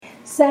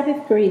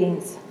Sabbath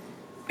greetings.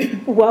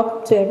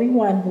 Welcome to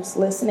everyone who's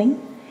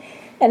listening.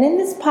 And in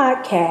this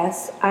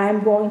podcast,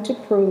 I'm going to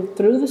prove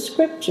through the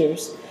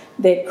scriptures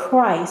that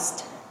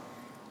Christ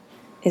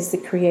is the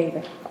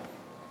creator.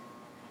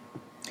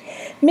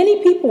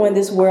 Many people in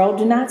this world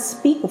do not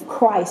speak of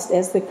Christ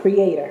as the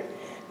creator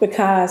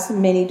because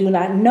many do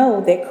not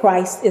know that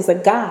Christ is a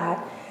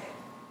God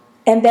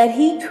and that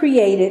he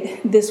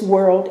created this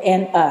world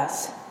and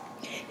us.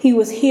 He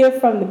was here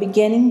from the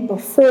beginning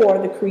before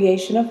the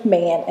creation of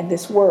man and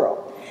this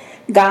world.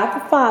 God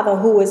the Father,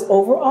 who is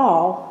over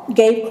all,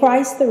 gave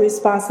Christ the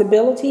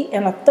responsibility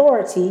and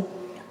authority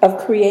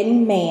of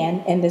creating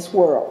man and this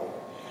world.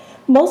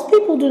 Most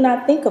people do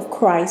not think of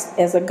Christ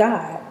as a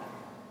God.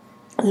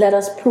 Let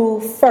us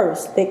prove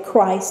first that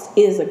Christ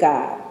is a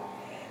God.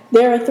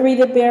 There are three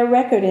that bear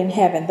record in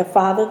heaven, the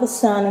Father, the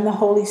Son, and the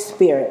Holy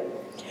Spirit.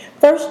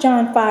 1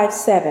 John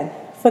 5:7.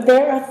 For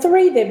there are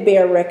three that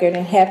bear record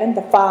in heaven,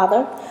 the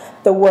Father,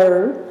 the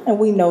Word, and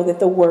we know that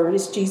the Word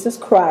is Jesus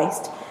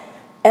Christ,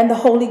 and the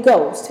Holy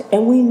Ghost,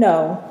 and we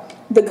know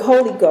the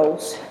Holy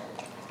Ghost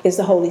is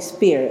the Holy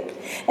Spirit.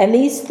 And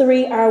these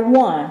three are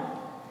one.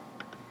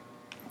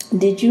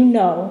 Did you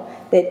know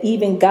that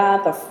even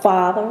God the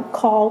Father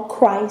called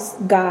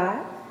Christ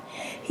God?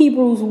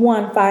 Hebrews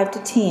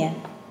 1:5-10.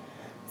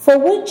 For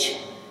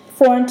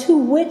unto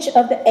which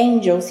of the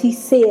angels he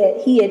said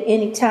he at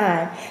any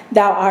time,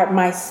 Thou art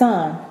my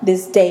son,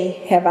 this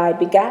day have I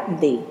begotten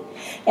thee.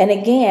 And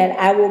again,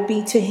 I will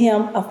be to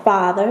him a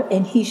father,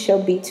 and he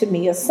shall be to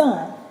me a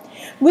son.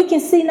 We can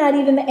see not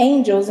even the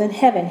angels in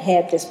heaven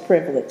had this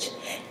privilege.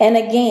 And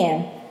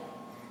again,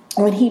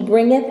 when he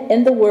bringeth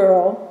in the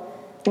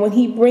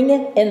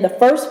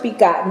first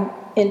begotten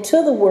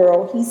into the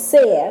world, he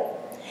said,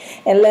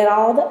 and let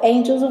all the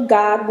angels of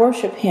God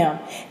worship him.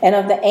 And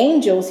of the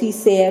angels he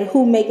said,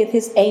 Who maketh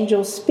his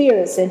angels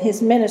spirits and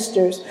his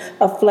ministers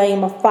a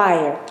flame of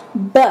fire.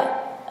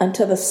 But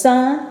unto the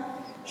Son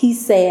he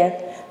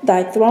said,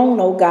 Thy throne,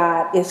 O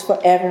God, is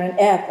forever and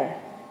ever.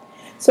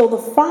 So the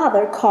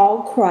Father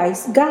called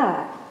Christ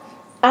God.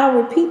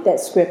 I'll repeat that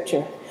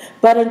scripture.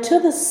 But unto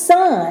the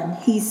Son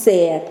he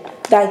said,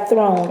 Thy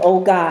throne, O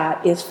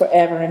God, is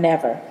forever and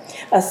ever.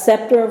 A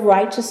scepter of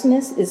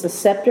righteousness is a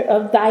scepter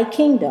of thy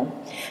kingdom.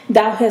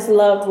 Thou hast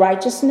loved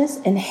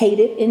righteousness and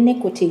hated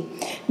iniquity.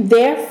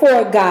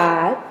 Therefore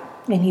God,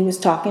 and he was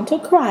talking to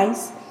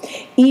Christ,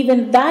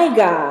 even thy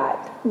God,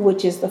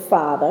 which is the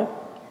Father,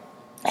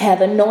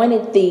 hath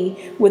anointed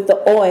thee with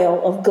the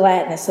oil of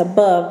gladness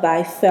above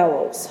thy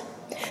fellows.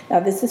 Now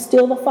this is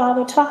still the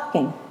Father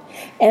talking.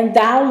 And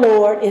thou,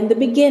 Lord, in the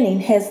beginning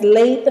hast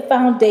laid the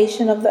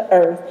foundation of the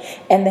earth,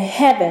 and the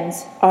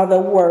heavens are the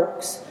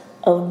works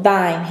of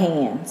thine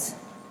hands.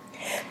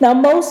 Now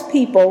most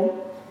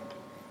people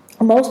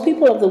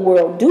of the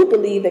world do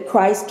believe that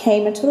Christ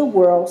came into the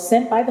world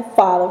sent by the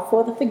Father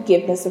for the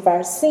forgiveness of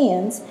our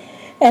sins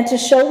and to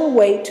show the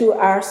way to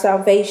our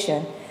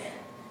salvation,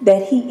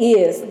 that he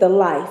is the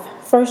life.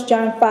 1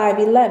 John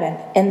 5:11,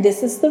 and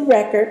this is the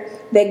record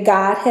that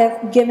God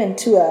hath given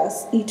to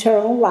us,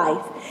 eternal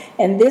life,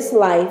 and this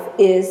life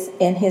is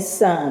in his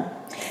Son.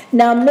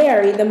 Now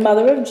Mary, the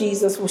mother of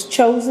Jesus, was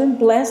chosen,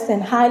 blessed,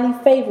 and highly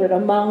favored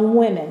among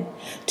women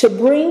to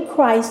bring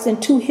Christ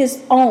into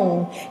his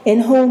own,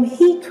 in whom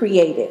he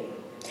created.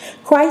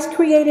 Christ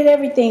created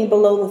everything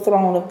below the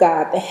throne of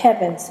God, the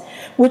heavens,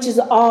 which is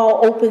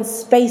all open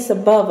space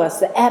above us,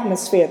 the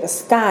atmosphere, the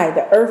sky,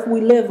 the earth we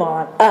live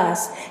on,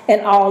 us,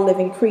 and all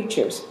living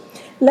creatures.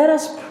 Let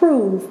us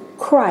prove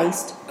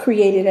Christ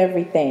created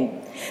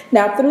everything.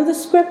 Now, through the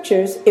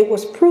scriptures, it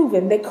was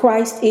proven that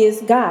Christ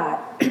is God.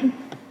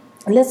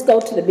 Let's go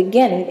to the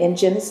beginning in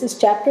Genesis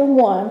chapter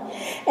 1,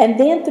 and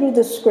then through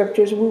the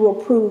scriptures, we will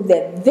prove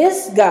that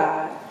this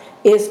God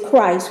is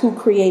Christ who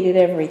created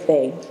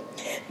everything.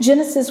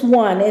 Genesis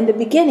 1, in the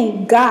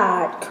beginning,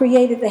 God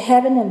created the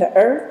heaven and the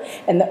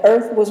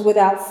earth was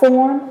without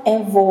form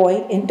and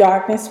void, and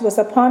darkness was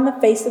upon the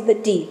face of the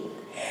deep.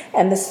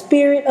 And the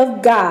Spirit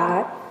of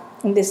God,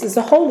 and this is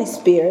the Holy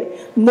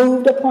Spirit,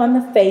 moved upon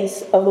the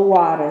face of the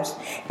waters.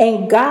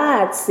 And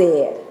God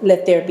said,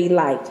 Let there be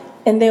light.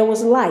 And there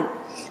was light.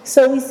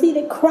 So we see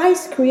that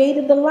Christ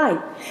created the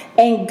light.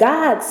 And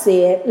God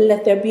said,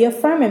 Let there be a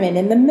firmament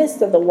in the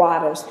midst of the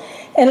waters,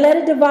 and let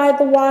it divide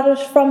the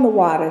waters from the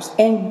waters.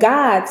 And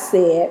God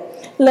said,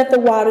 Let the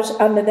waters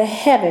under the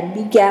heaven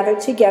be gathered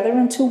together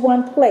into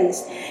one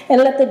place,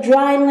 and let the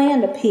dry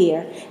land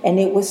appear. And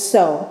it was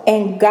so.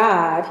 And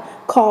God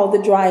called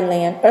the dry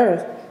land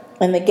earth,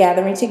 and the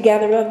gathering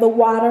together of the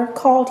water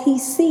called he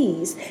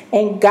seas.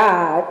 And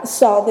God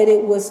saw that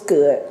it was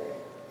good.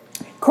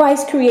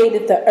 Christ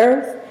created the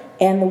earth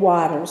and the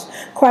waters.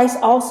 Christ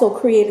also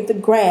created the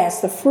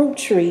grass, the fruit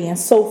tree, and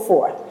so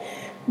forth.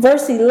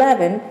 Verse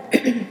 11,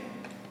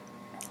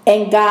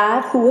 and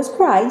God, who is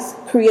Christ,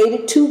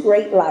 created two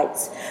great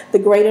lights, the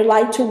greater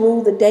light to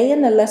rule the day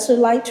and the lesser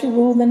light to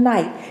rule the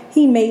night.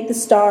 He made the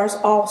stars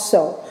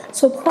also.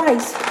 So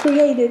Christ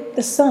created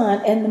the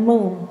sun and the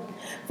moon.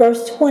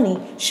 Verse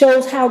 20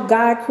 shows how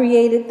God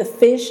created the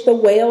fish, the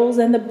whales,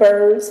 and the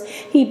birds.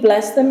 He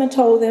blessed them and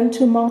told them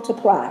to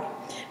multiply.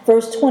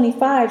 Verse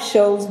 25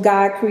 shows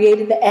God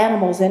created the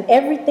animals and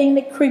everything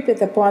that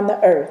creepeth upon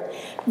the earth.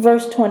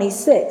 Verse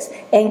 26,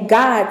 and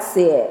God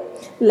said,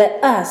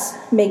 let us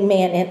make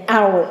man in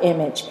our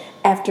image,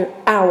 after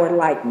our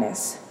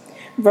likeness.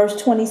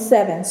 Verse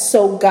 27,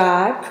 so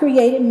God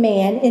created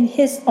man in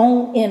his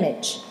own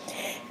image.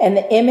 And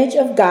the image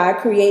of God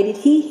created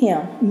he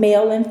him,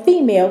 male and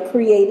female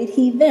created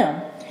he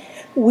them.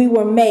 We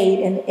were made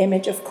in the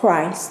image of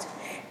Christ.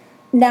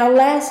 Now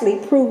lastly,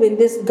 proving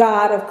this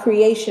God of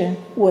creation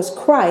was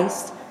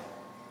Christ,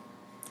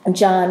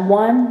 John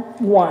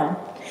 1:1.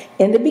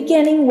 In the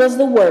beginning was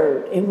the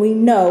Word, and we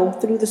know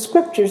through the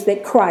scriptures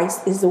that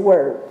Christ is the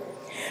Word.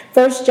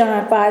 1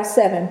 John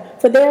 5:7,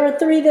 for there are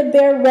three that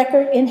bear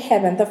record in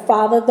heaven, the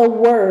Father, the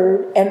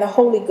Word, and the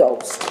Holy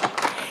Ghost.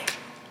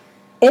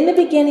 In the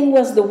beginning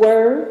was the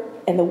Word,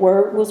 and the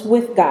Word was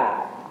with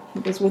God. He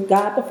was with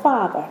God the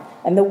Father,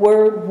 and the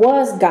Word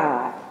was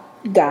God,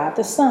 God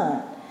the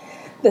Son.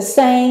 The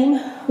same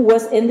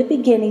was in the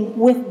beginning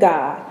with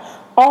God.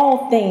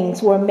 All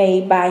things were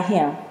made by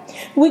him.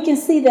 We can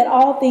see that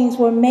all things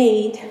were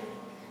made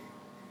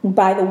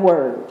by the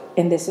Word,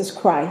 and this is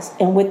Christ.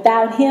 And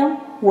without him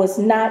was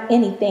not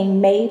anything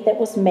made that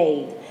was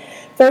made.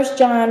 1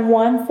 John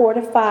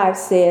 1:4-5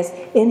 says,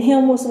 in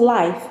him was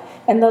life,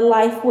 and the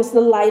life was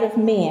the light of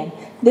men.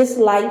 This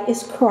light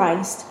is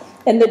Christ,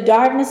 and the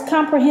darkness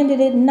comprehended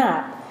it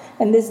not.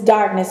 And this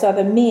darkness are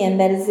the men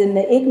that is in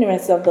the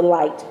ignorance of the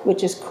light,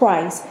 which is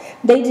Christ.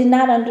 They did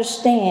not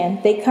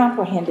understand, they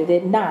comprehended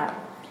it not.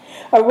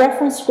 A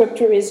reference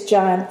scripture is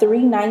John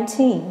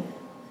 3:19.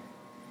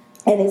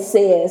 And it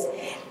says,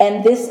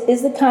 and this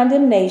is the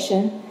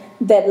condemnation,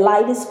 that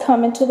light is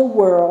come into the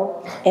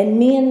world, and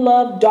men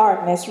love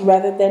darkness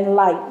rather than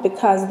light,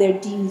 because their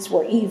deeds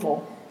were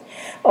evil.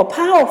 A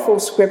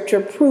powerful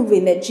scripture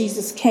proving that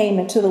Jesus came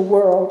into the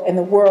world and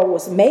the world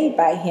was made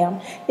by him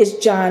is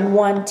John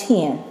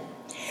 1:10.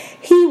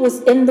 He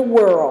was in the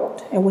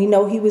world, and we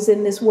know he was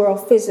in this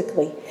world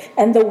physically,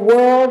 and the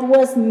world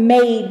was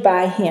made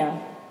by him,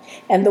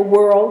 and the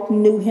world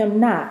knew him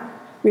not.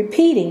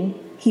 Repeating,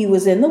 he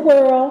was in the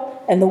world,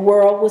 and the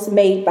world was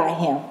made by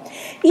him.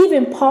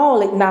 Even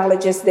Paul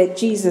acknowledges that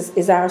Jesus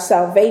is our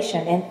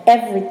salvation, and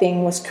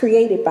everything was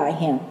created by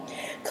him.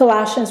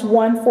 Colossians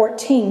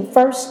 1:14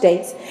 first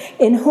states,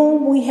 in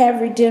whom we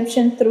have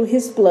redemption through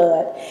his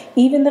blood,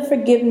 even the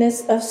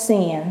forgiveness of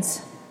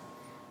sins.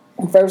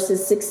 Verses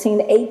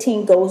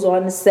 16-18 goes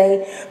on to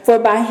say, for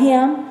by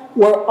him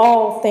were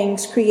all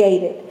things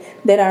created,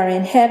 that are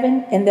in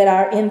heaven and that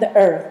are in the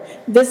earth,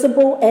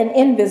 visible and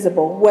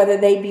invisible, whether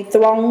they be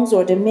thrones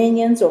or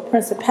dominions or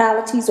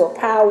principalities or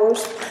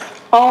powers.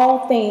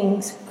 All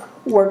things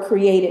were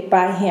created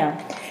by him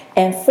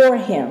and for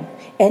him.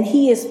 And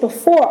he is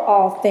before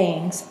all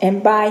things,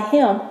 and by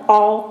him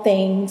all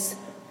things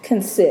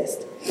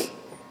consist.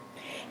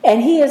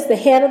 And he is the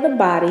head of the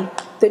body,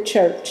 the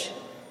church,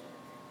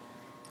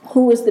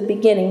 who is the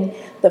beginning,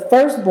 the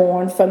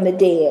firstborn from the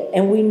dead.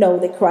 And we know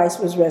that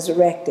Christ was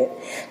resurrected,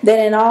 that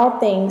in all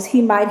things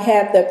he might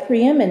have the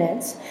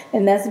preeminence,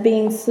 and that's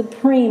being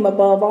supreme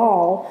above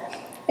all.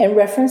 And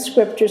reference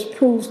scriptures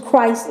proves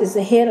Christ is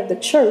the head of the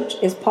church,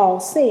 as Paul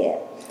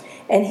said.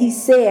 And he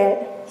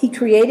said he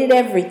created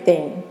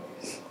everything.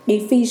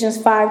 Ephesians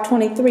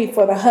 5:23,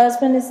 for the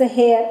husband is the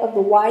head of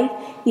the wife,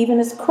 even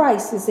as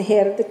Christ is the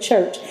head of the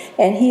church,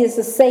 and he is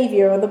the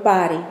Savior of the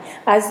body.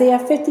 Isaiah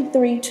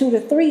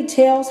 53:2-3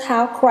 tells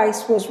how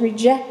Christ was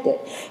rejected.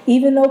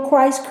 Even though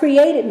Christ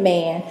created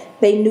man,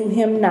 they knew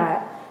him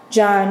not.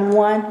 John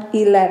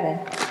 1:11,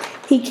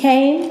 he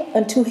came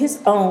unto his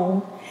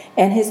own,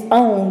 and his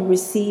own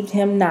received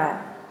him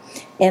not.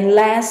 And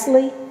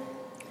lastly,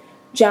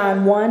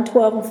 John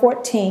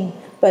 1:12-14,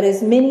 but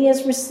as many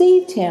as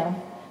received him,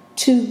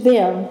 to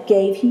them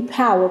gave he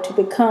power to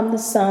become the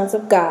sons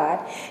of God,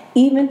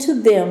 even to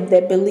them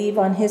that believe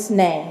on his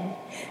name.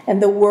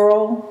 And the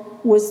Word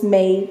was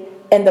made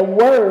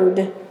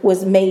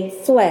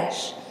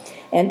flesh,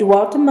 and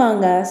dwelt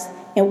among us,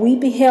 and we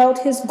beheld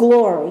his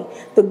glory,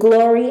 the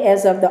glory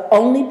as of the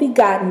only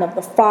begotten of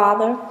the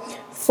Father,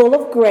 full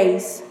of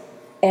grace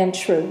and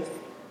truth.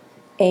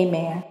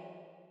 Amen.